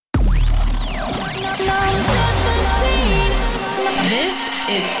This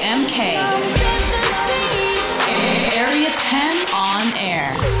is MK. Area 10 on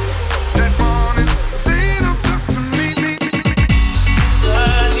air.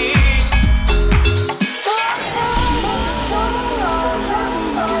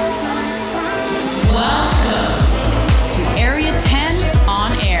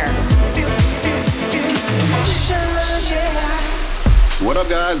 What up,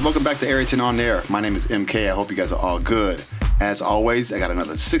 guys? Welcome back to Area 10 on Air. My name is MK. I hope you guys are all good. As always, I got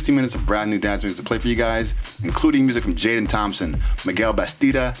another 60 minutes of brand new dance music to play for you guys, including music from Jaden Thompson, Miguel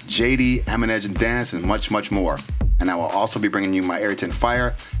Bastida, JD, Aminej and Dance, and much, much more. And I will also be bringing you my Area 10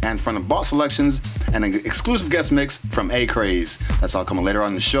 Fire and Front of Boss selections and an exclusive guest mix from A-Craze. That's all coming later on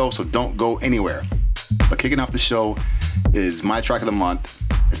in the show, so don't go anywhere. But kicking off the show is my track of the month.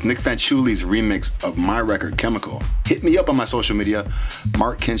 It's Nick Fanciulli's remix of my record, Chemical. Hit me up on my social media,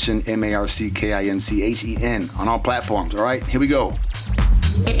 Mark Kinchin, MarkKinchen, on all platforms, all right? Here we go.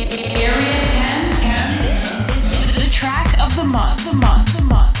 Area 10, the track of the month.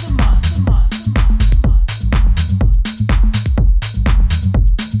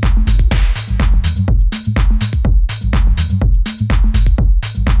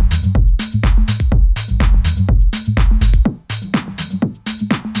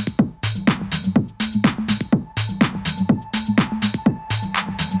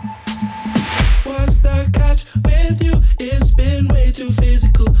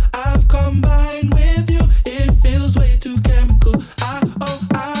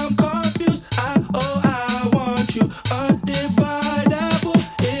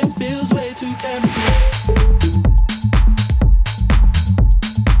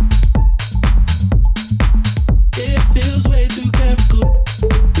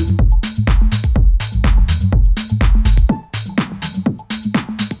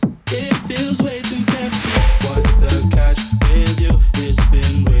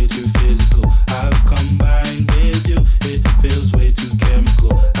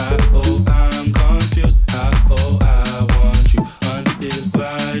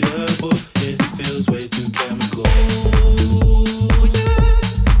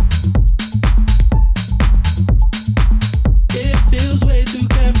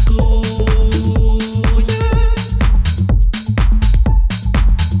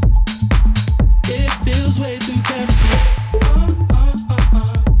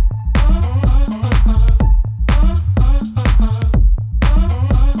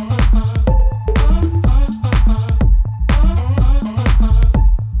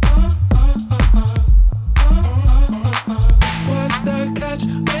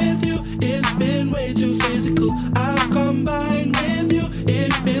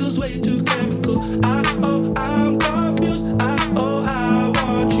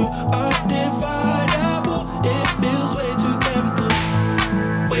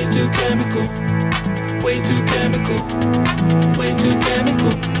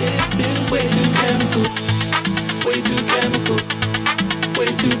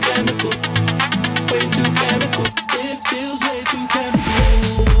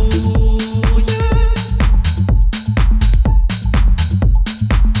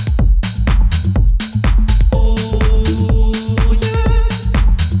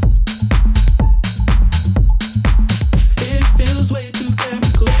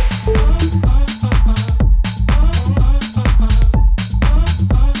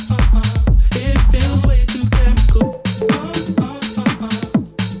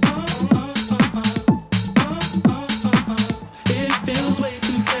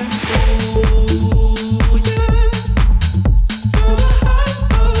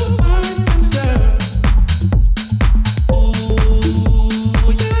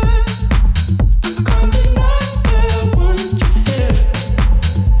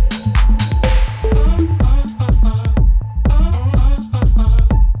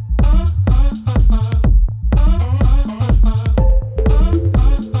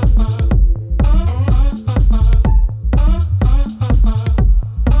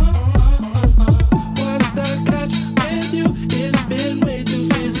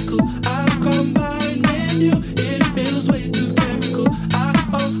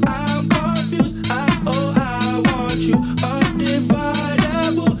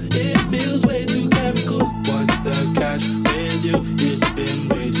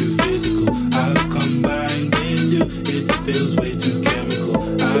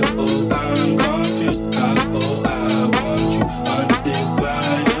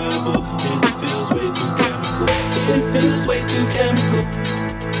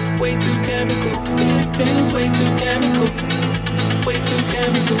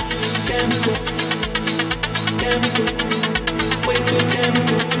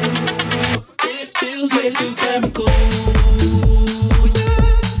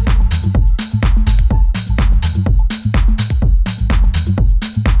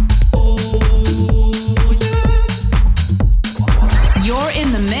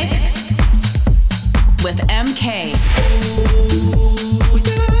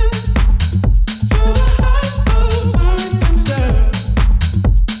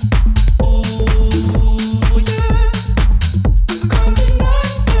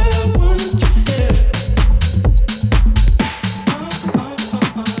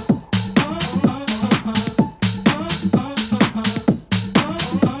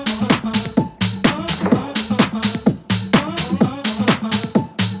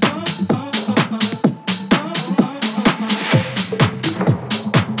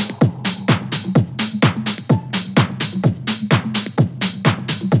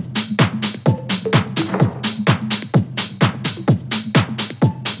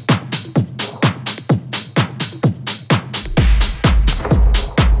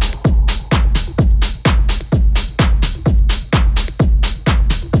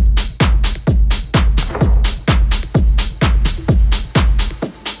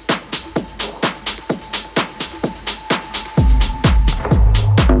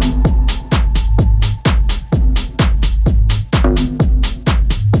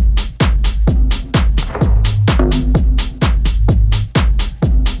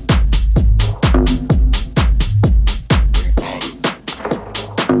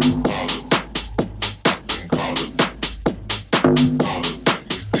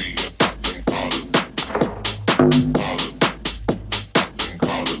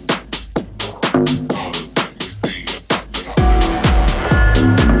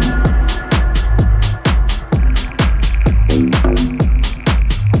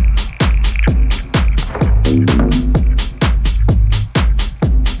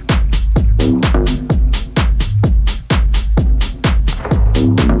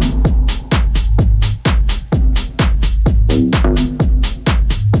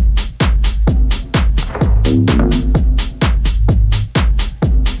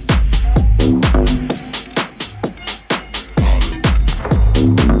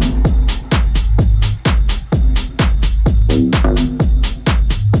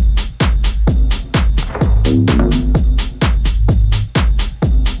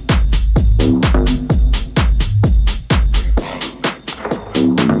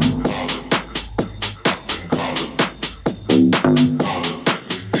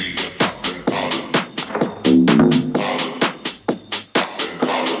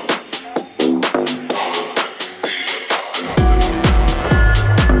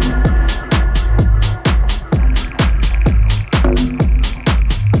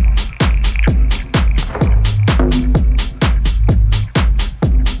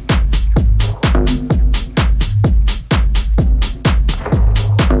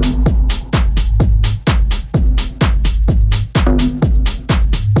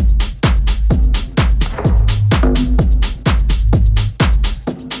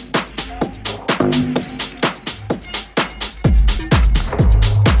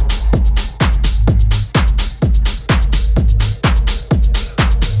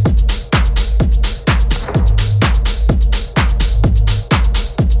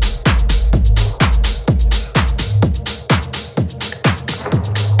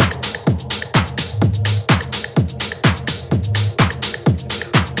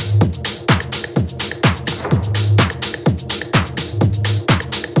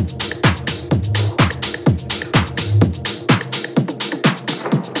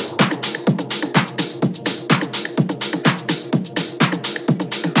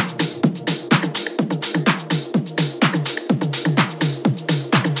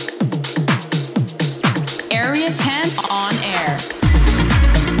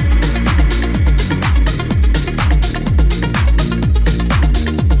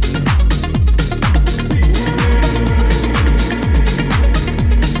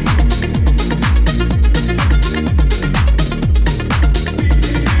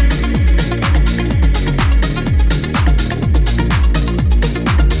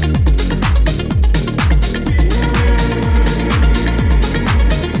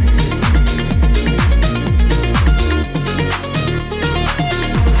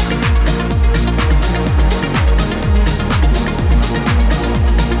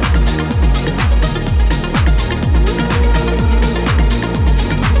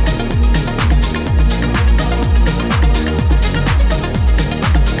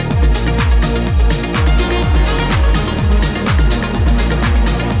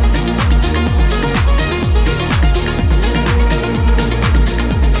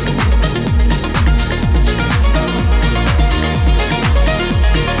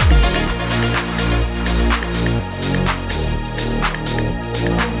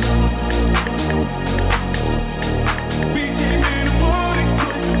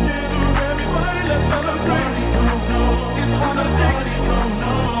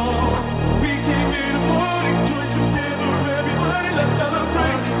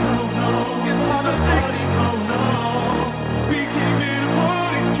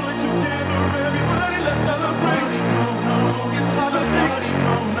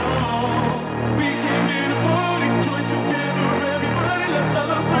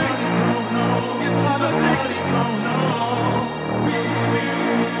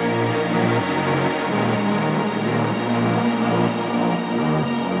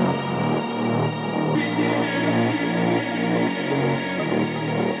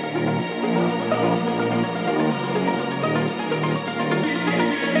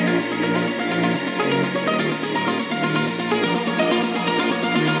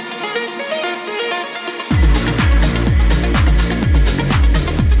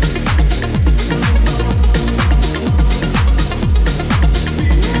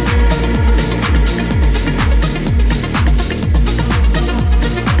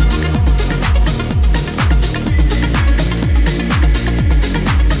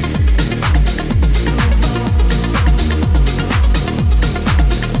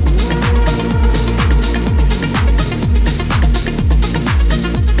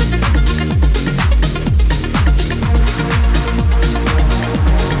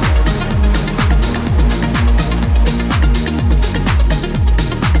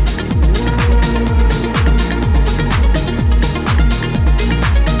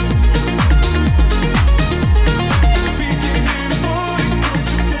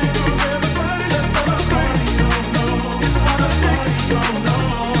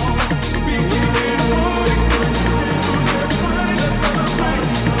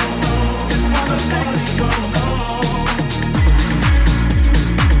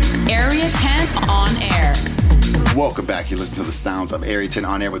 Welcome back. You're listening to the sounds of Area 10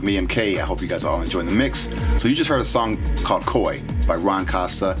 on air with me, MK. I hope you guys are all enjoying the mix. So you just heard a song called Koi by Ron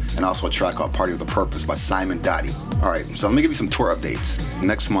Costa and also a track called Party with a Purpose by Simon Dottie. All right, so let me give you some tour updates.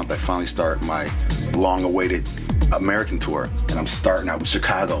 Next month, I finally start my long-awaited American tour, and I'm starting out with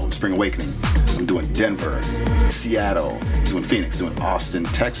Chicago, Spring Awakening. I'm doing Denver, Seattle, doing Phoenix, doing Austin,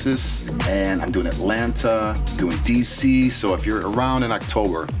 Texas, and I'm doing Atlanta, doing DC. So if you're around in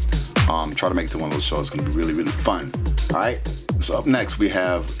October, try to make it to one of those shows. It's going to be really, really fun. All right? So up next, we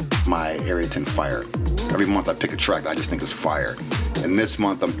have my Area 10 Fire. Every month I pick a track that I just think is fire. And this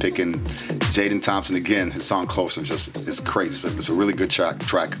month I'm picking Jaden Thompson again. His song Closer just is crazy. It's a really good track.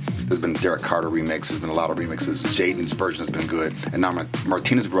 There's been Derek Carter remix. There's been a lot of remixes. Jaden's version has been good. And now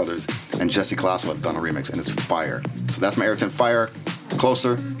Martinez Brothers and Jesse Colasso have done a remix, and it's fire. So that's my Area 10 Fire.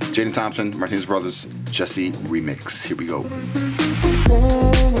 Closer, Jaden Thompson, Martinez Brothers, Jesse remix. Here we go.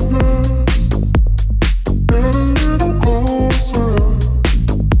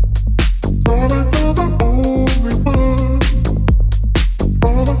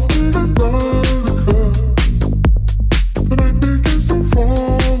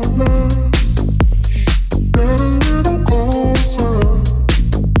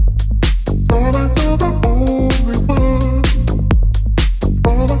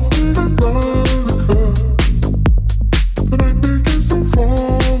 Tonight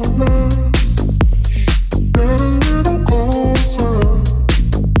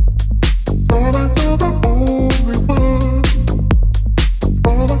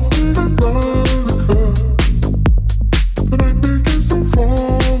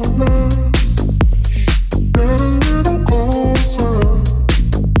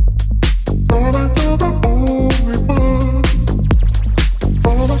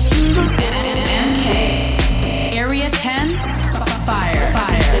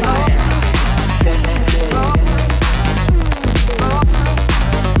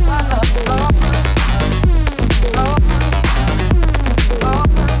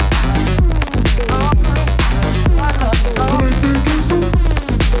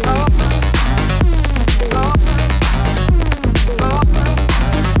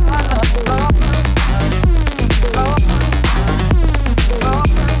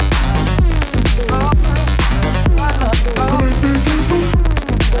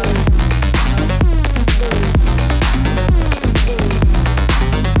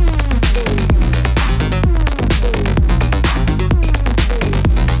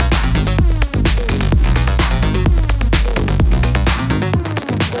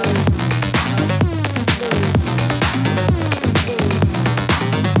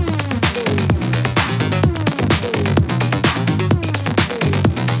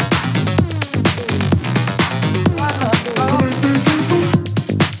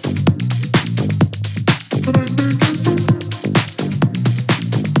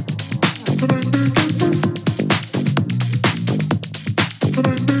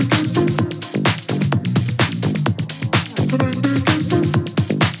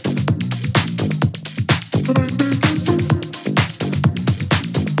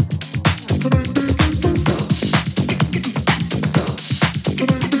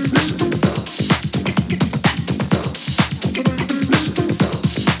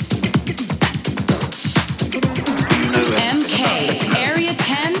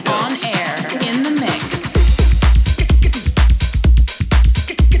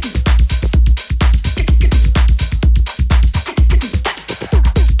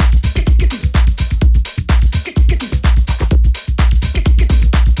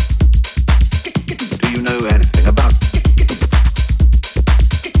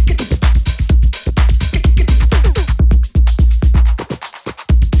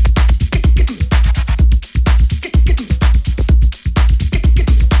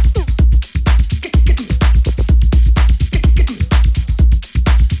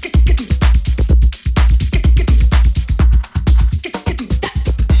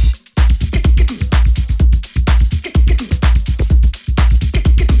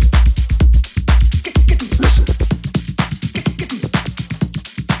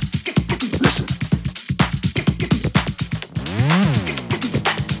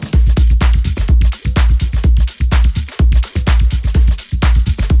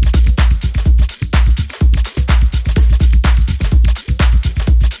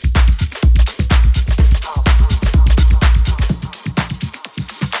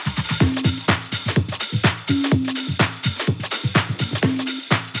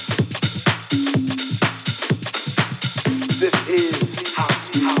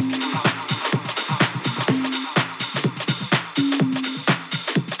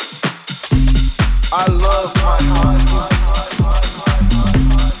I love my house.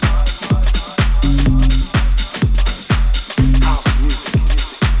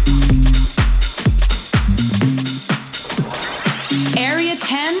 Area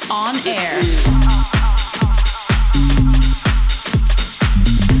 10 on air.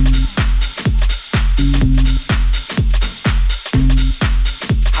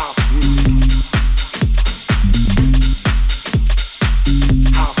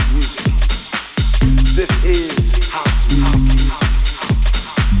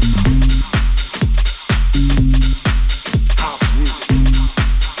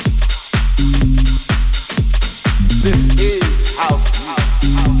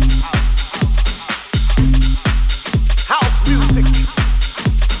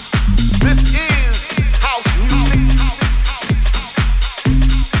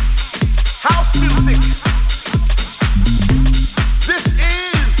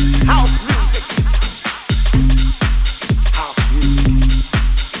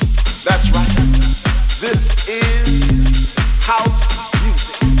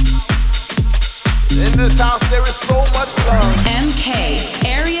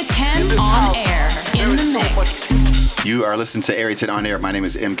 Listening to Area 10 on air. My name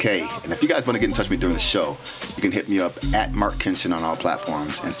is MK, and if you guys want to get in touch with me during the show, you can hit me up at Mark Kinshen on all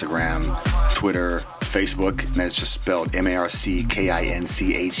platforms: Instagram, Twitter, Facebook, and that's just spelled MarkKinshen.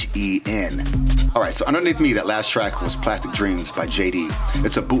 All right, so underneath me, that last track was Plastic Dreams by JD.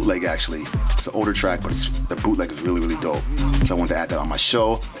 It's a bootleg, actually. It's an older track, but the bootleg is really, really dope. So I wanted to add that on my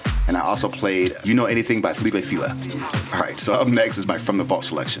show. And I also played You Know Anything by Felipe Fila. All right, so up next is my From the Vault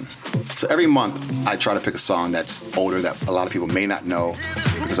selection. So every month, I try to pick a song that's older that a lot of people may not know,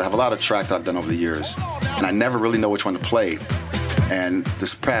 because I have a lot of tracks that I've done over the years, and I never really know which one to play. And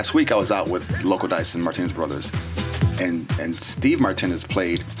this past week, I was out with Loco Dice and Martinez Brothers, and Steve Martinez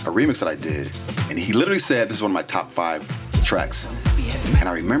played a remix that I did, and he literally said, this is one of my top 5 tracks. And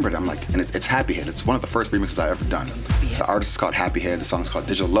I remembered, I'm like, and it's Happy Head. It's one of the first remixes I've ever done. The artist is called Happy Head. The song's called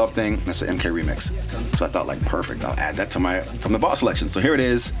Digital Love Thing, and it's the MK remix. So I thought, like, perfect. I'll add that to my From the Vault selection. So here it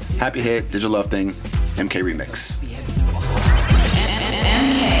is, Happy Head, Digital Love Thing, MK remix.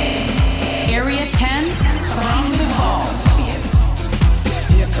 MK, Area 10, From the Vault.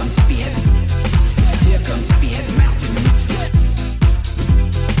 Here comes Speed. Here comes Speed.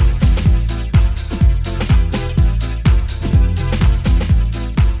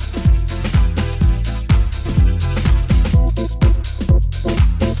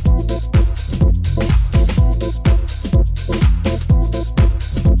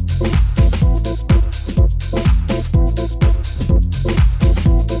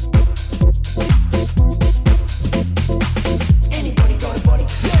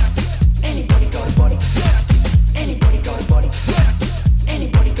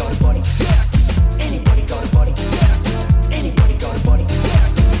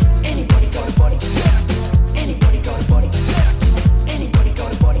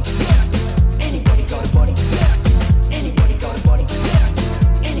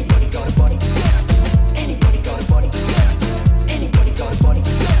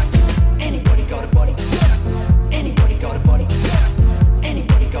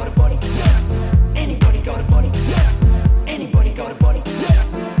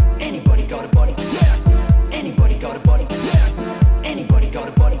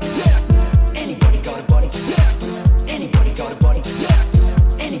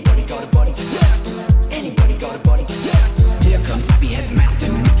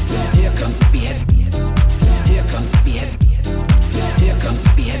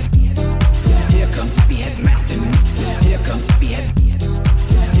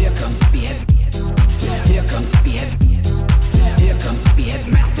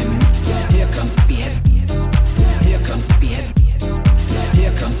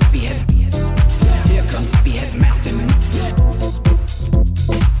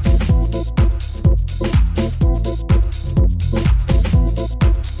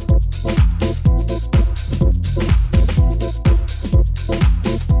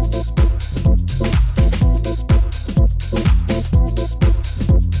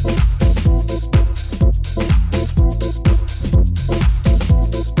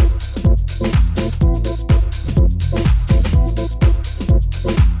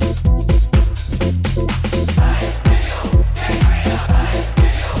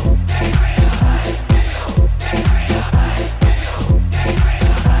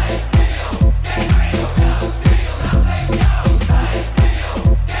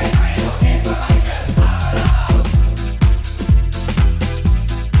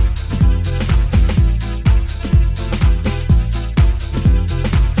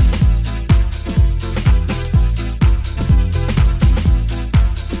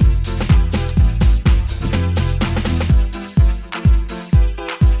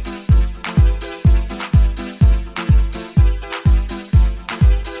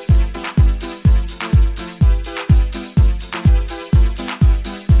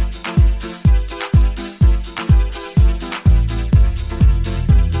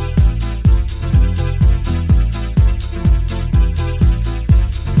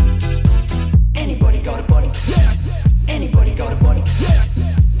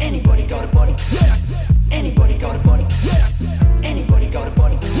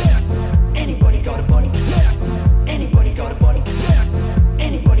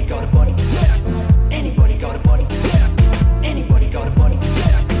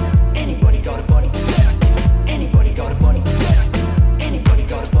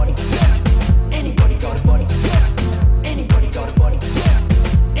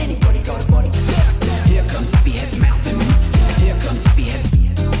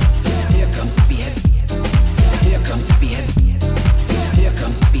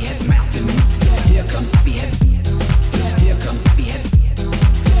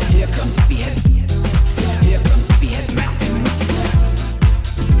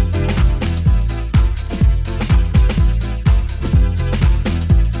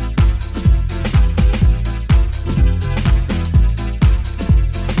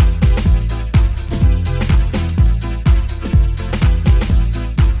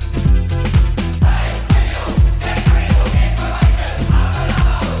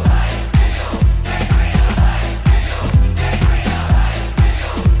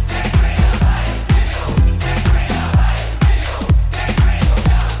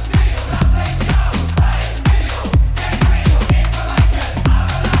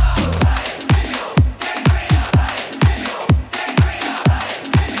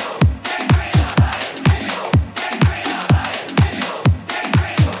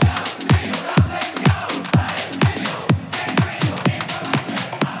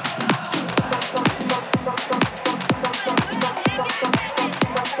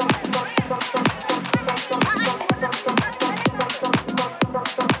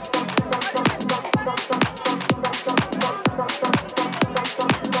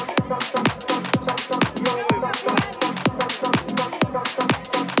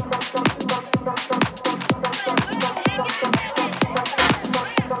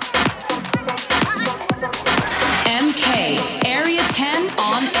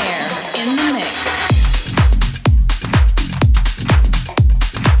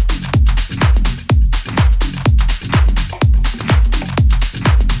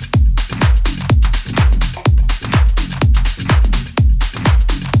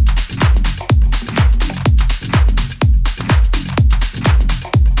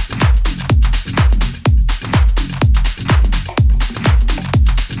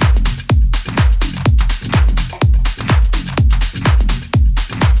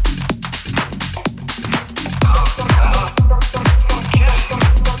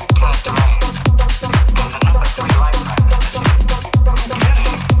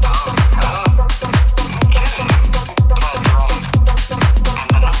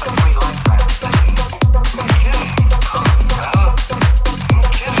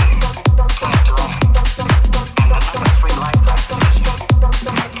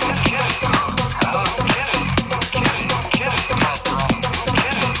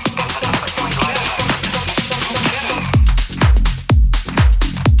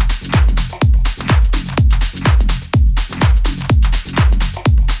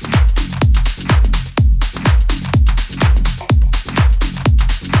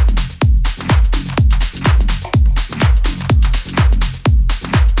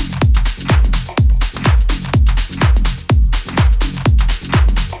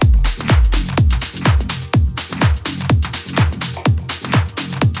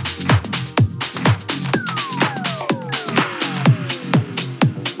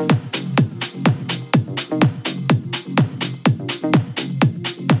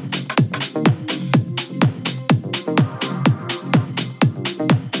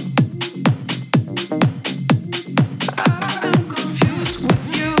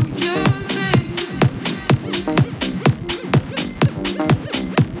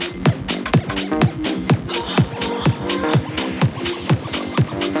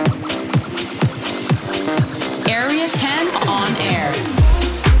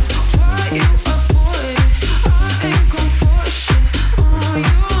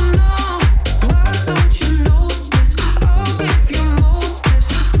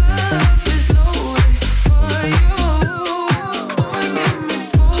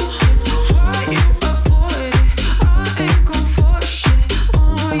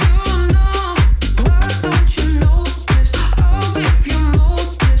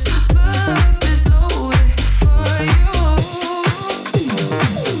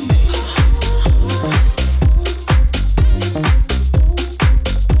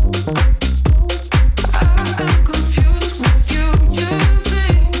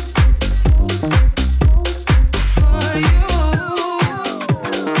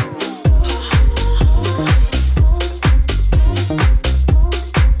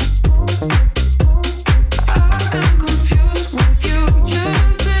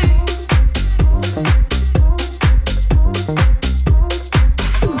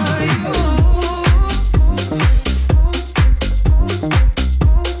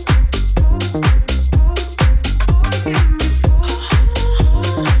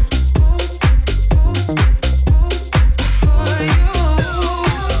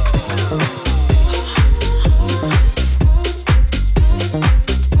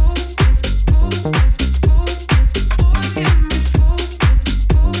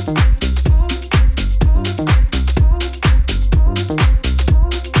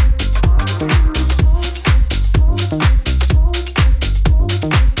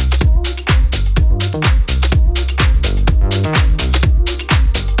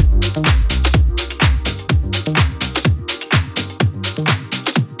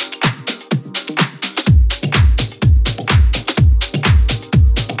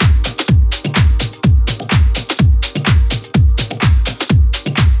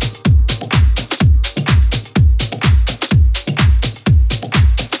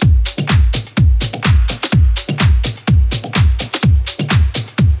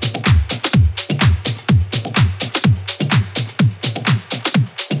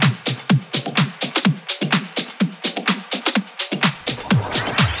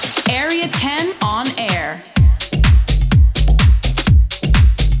 Area 10 on air.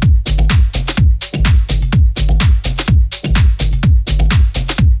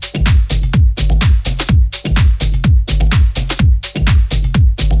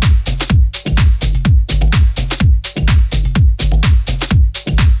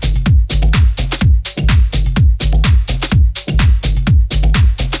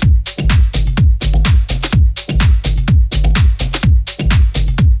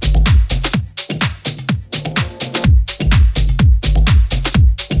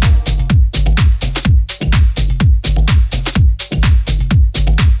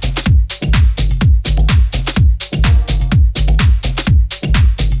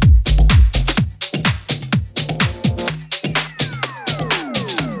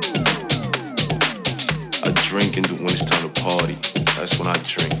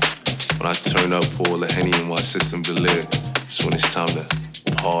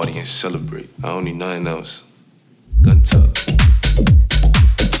 Celebrate. I don't need nothing else. Gun tuck.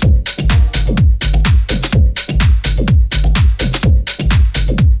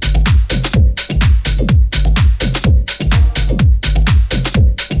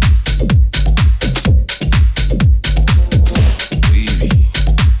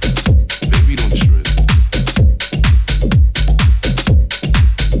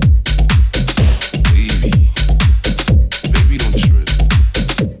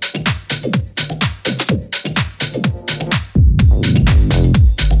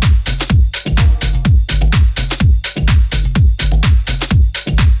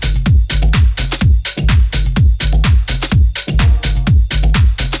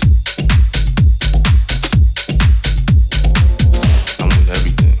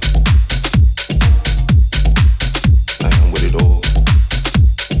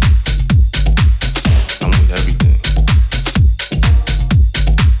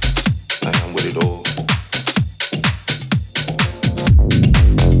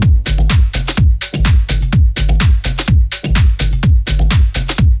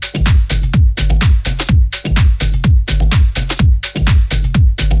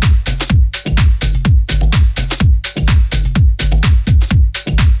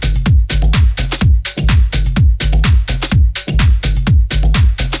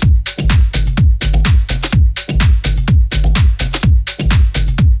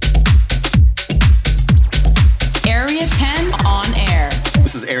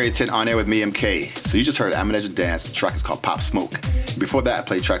 On air with me, MK. So you just heard Ahmadneja Dance. The track is called Pop Smoke. Before that, I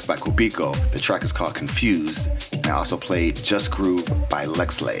played tracks by Kubiko. The track is called Confused. And I also played Just Groove by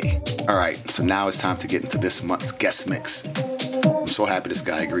Lexley. All right, so now it's time to get into this month's guest mix. I'm so happy this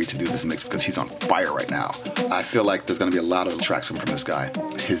guy agreed to do this mix because he's on fire right now. I feel like there's going to be a lot of tracks from this guy.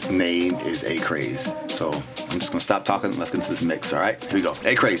 His name is A-Craze. So I'm just going to stop talking and let's get into this mix, all right? Here we go.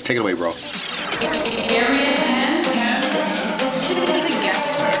 A-Craze, take it away, bro. Area 10. The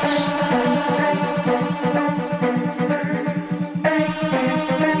guest mix.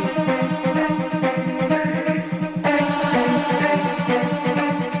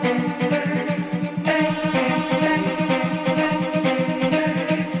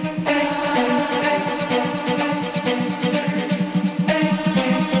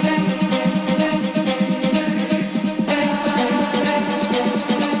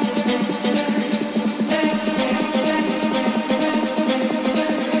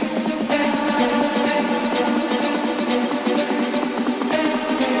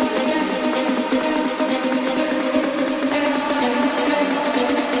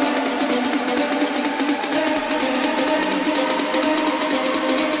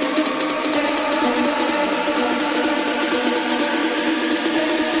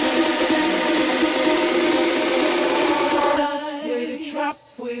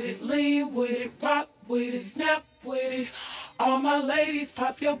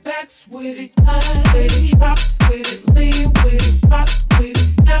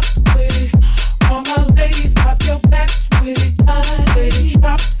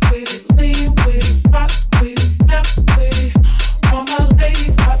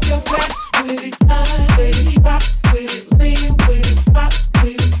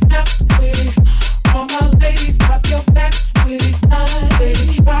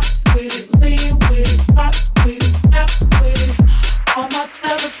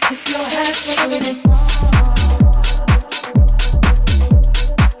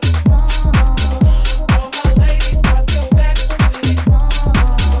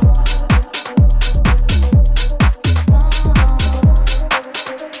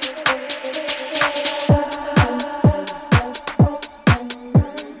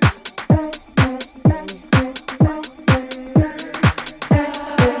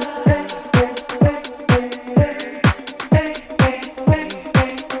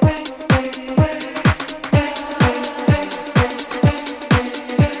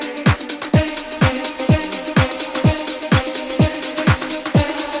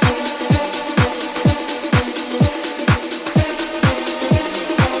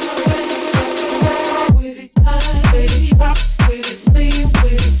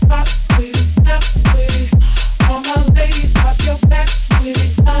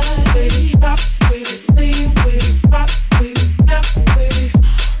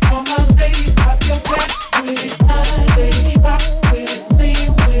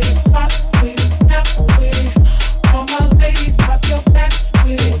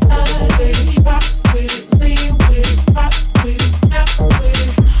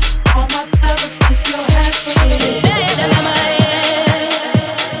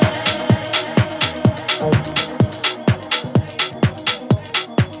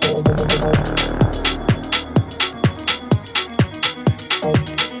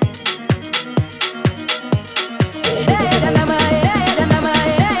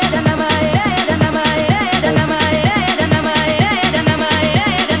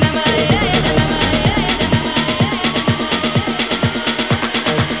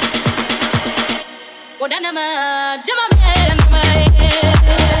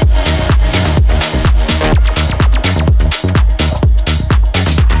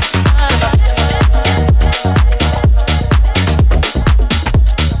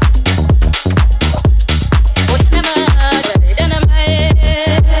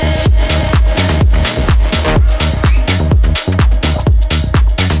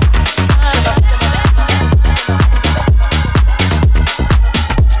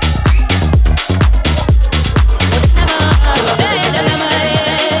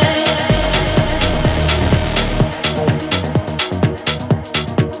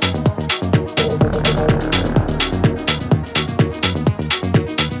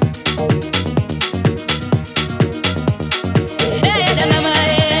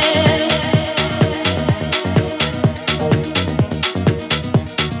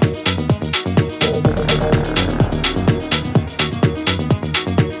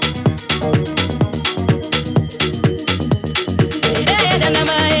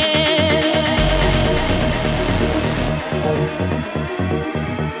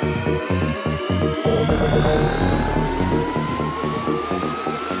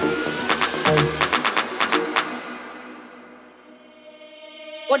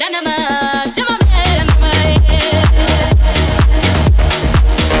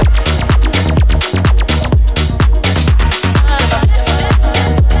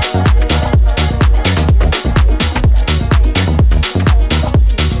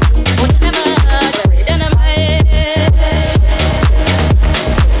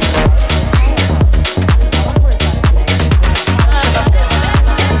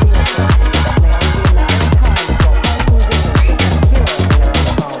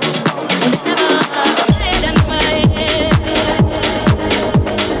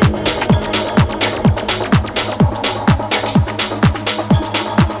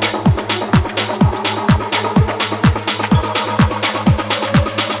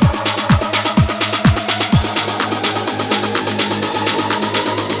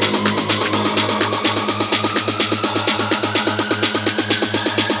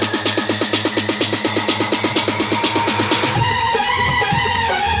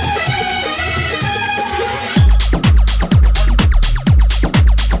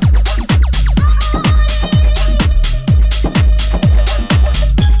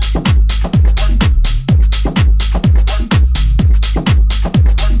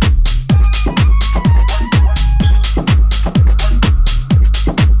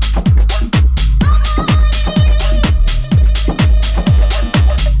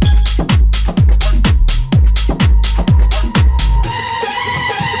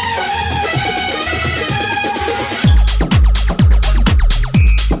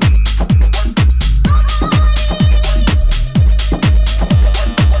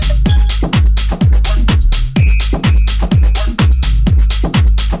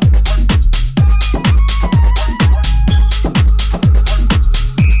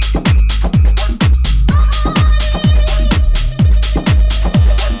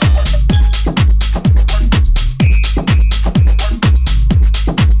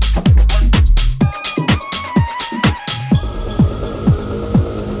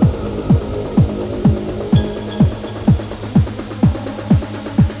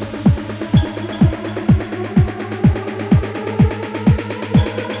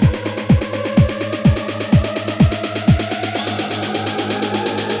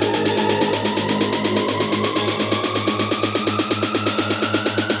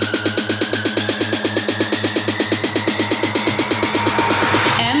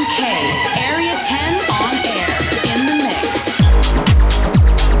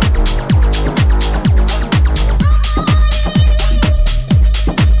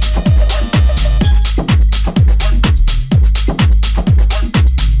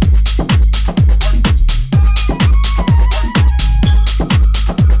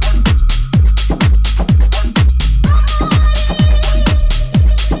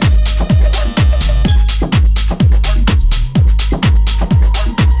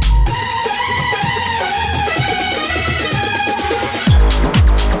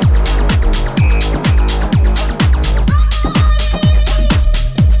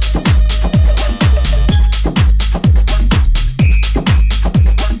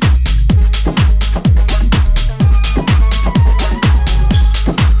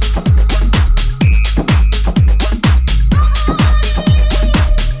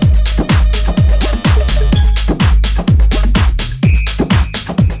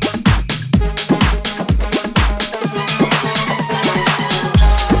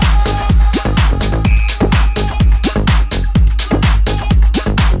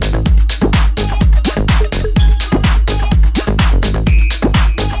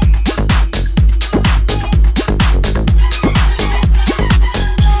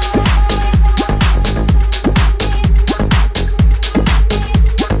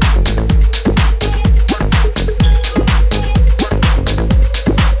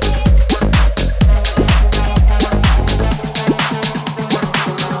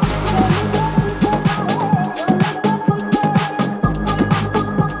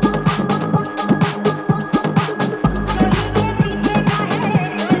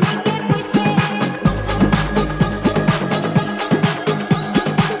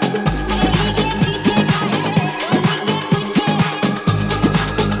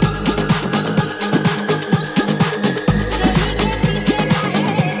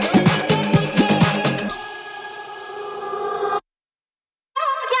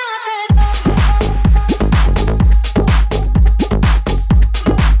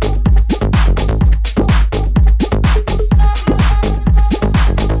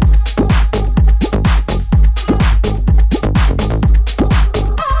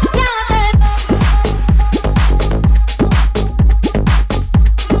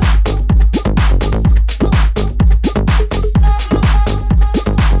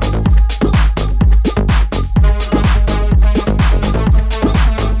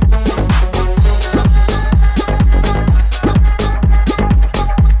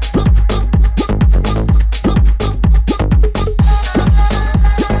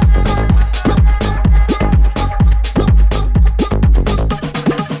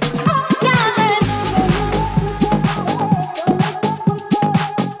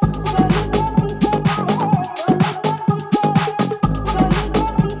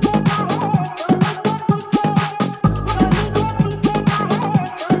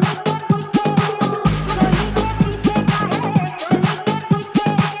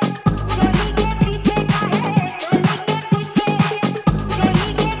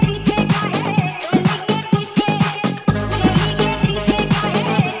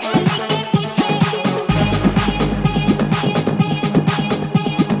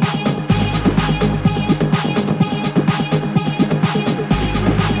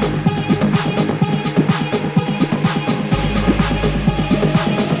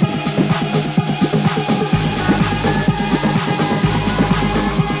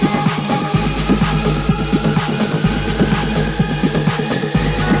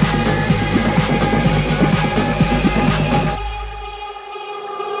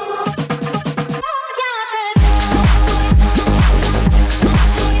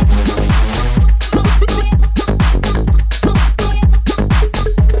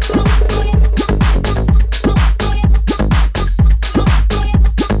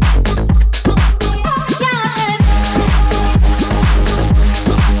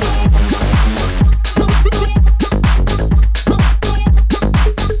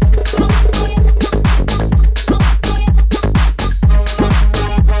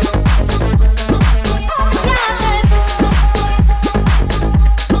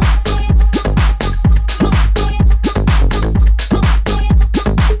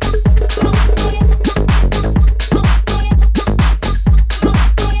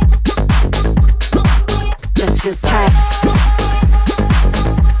 feels tight.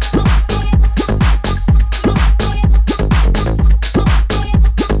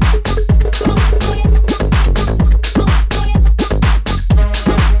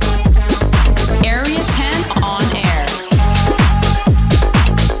 Area 10 on air.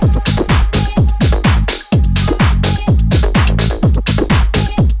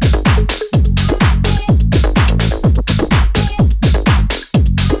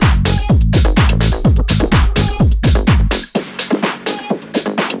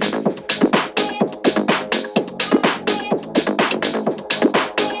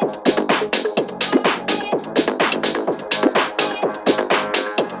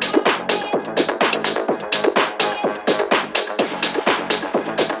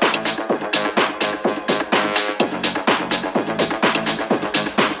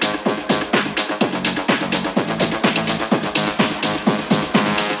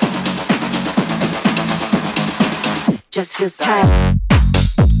 Just feels tight.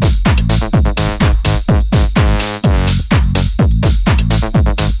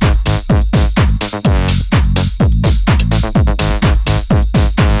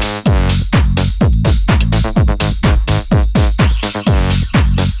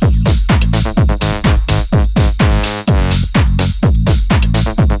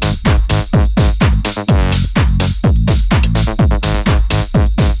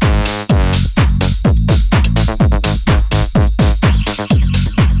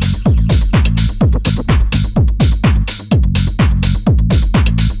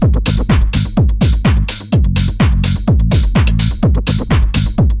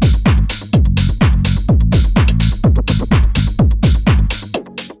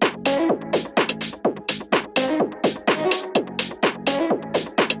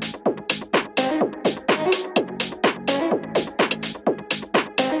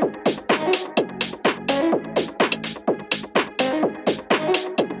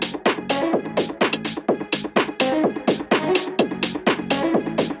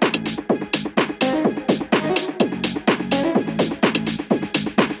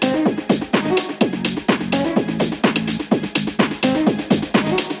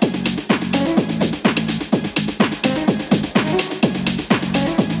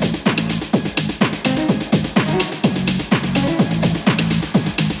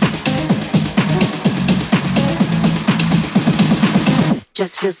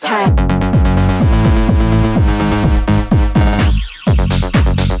 Just feels tight.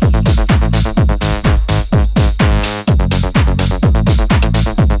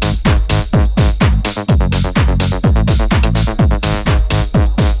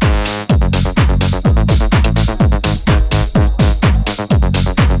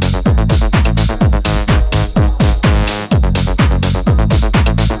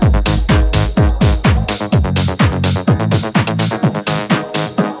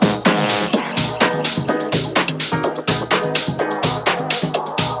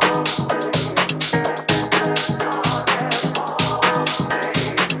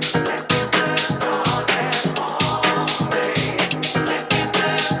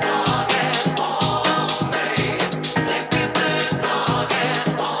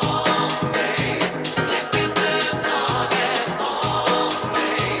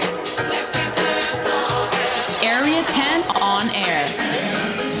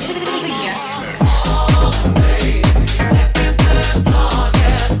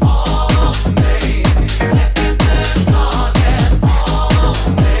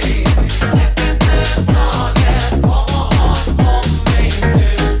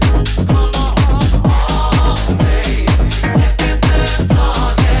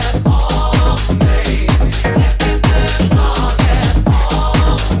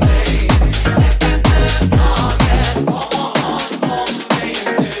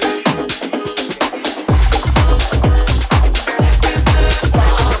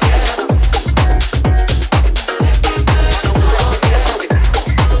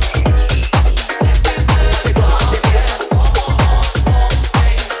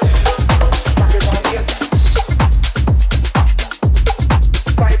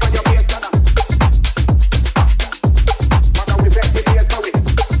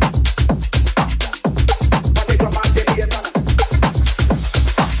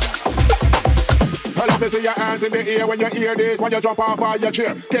 see your hands in the air when you hear this. When you jump off of your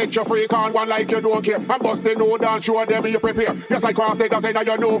chair, get your freak on one like you don't care. And bust the no dance, show them you prepare. Just like cross state, say that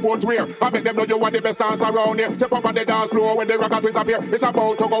you know footwear. I make them know you want the best dance around here. Step up on the dance floor when the rock twins appear. It's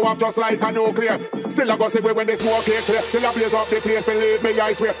about to go off just like a nuclear. Still I go see when the smoke ain't clear. Till I blaze up the place, believe me,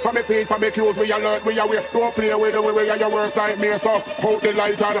 I swear. For me peace, for me cues, we alert, we aware. Don't play with the way your worst nightmare. So hold the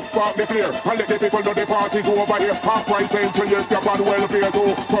light and spark the flare. And let the people know the party's over here. Half price entry if you're on welfare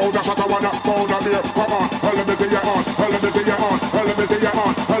too. Powder shot, I wanna pound a beer. Come on, let me see you on. Let me see you on. Let me see you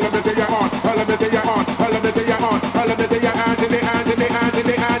on. Let me see you on. Let me see you on. Let me see you on. Let me see your hands in the hands in the hands in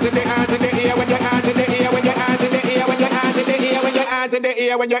the hands in the hands in the ear when your hands in the ear when your hands in the ear when your hands in the ear when your hands in the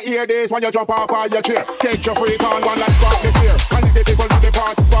ear when you hear this when you jump off of your chair. Get your freak on one like spark the fear. And the people do the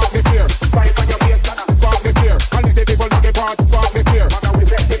part, spark the fear. Right on your face, spark the fear. And the people do the part, spark the fear.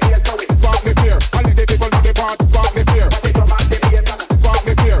 Spark the fear. And the people do the part, spark the fear. Spark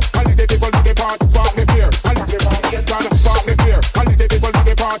the fear. And the people do the part, spark the fear. And the people do the part, spark the fear. And the people do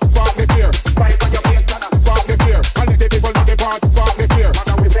the part, spark the fear. Right on your face, spark the fear. And the people do the part, spark the fear.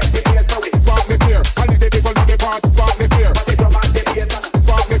 Spark the fear. And the people do the part, spark the fear.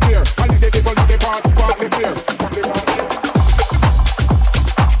 Spark the fear. And the people do the part, spark the fear.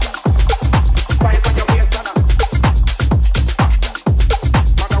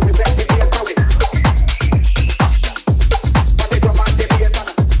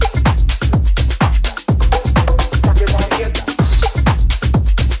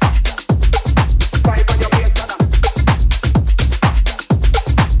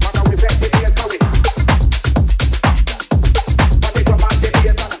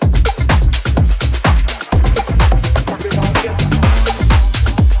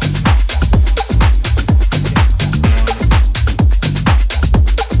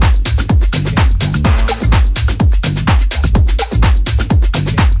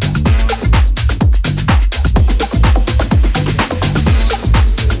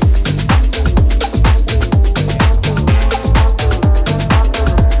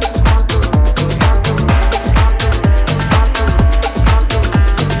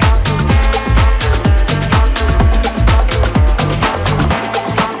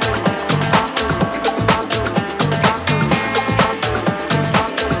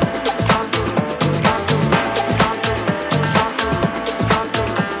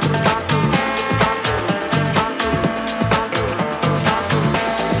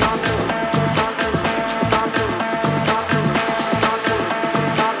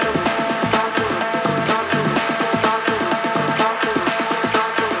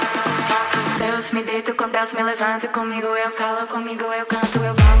 me levanta, comigo eu calo, comigo eu canto,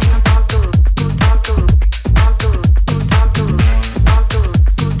 eu volto no ponto, ponto, ponto, ponto, ponto,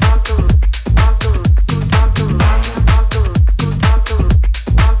 ponto, ponto,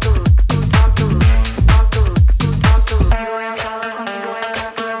 ponto, comigo eu calo, comigo eu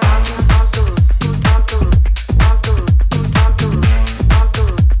canto, eu volto no ponto, ponto, ponto,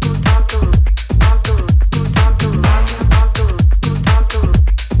 ponto, ponto,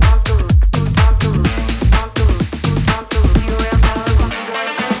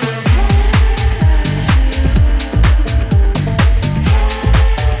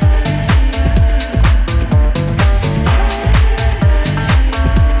 ponto,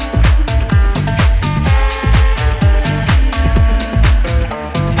 ponto,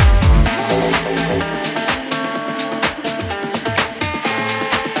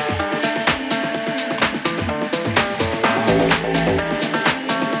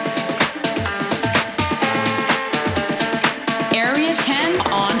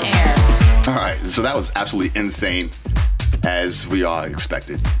 So that was absolutely insane, as we all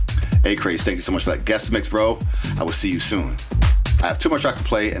expected. Hey, Craze, thank you so much for that guest mix, bro. I will see you soon. I have 2 more tracks to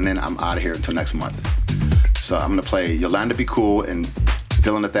play, and then I'm out of here until next month. So I'm going to play Yolanda Be Cool and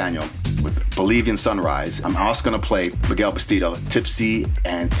Dylan Nathaniel with Bolivian Sunrise. I'm also going to play Miguel Bastido, Tipsy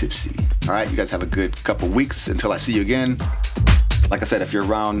and Tipsy. All right, you guys have a good couple weeks until I see you again. Like I said, if you're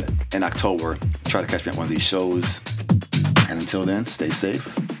around in October, try to catch me at one of these shows. And until then, stay safe.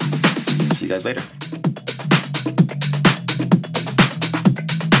 See you guys later.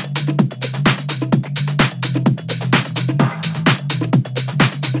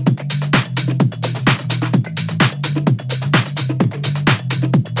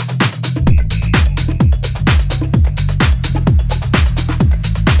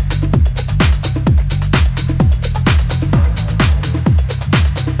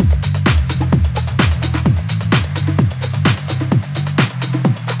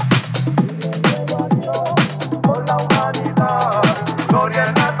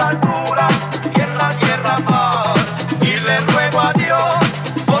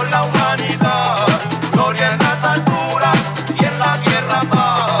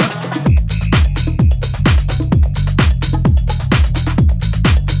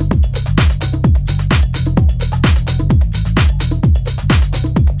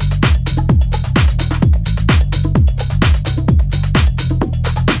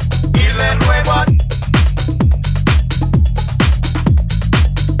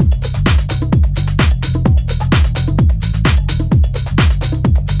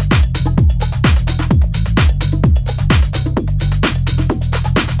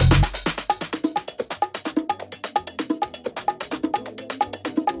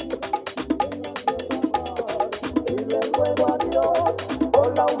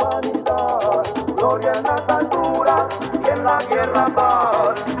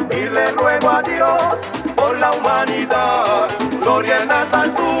 las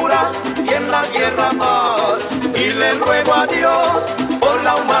alturas y en la tierra paz. Y le ruego a Dios por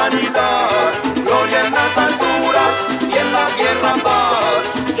la humanidad. Gloria en las alturas y en la tierra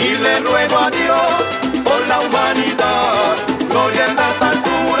paz. Y le ruego a Dios por la humanidad. Gloria en las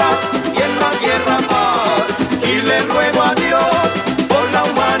alturas y en la tierra paz. Y le ruego a Dios por la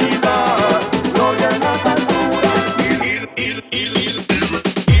humanidad. Gloria en las alturas.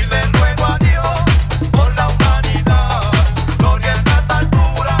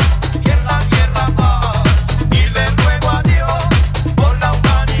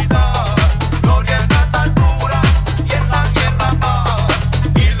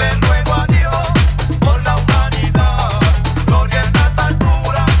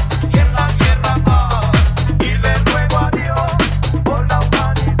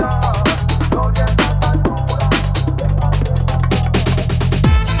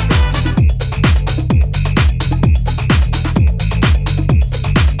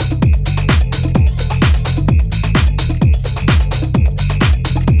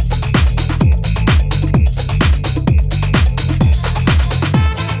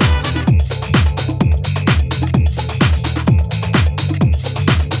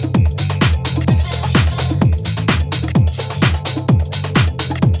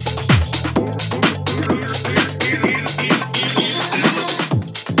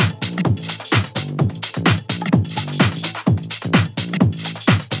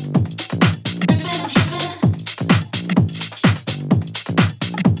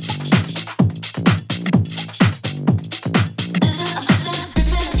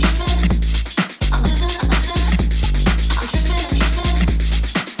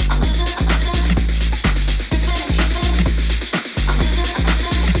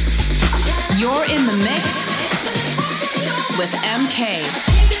 You're in the mix with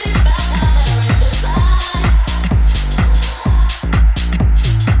MK.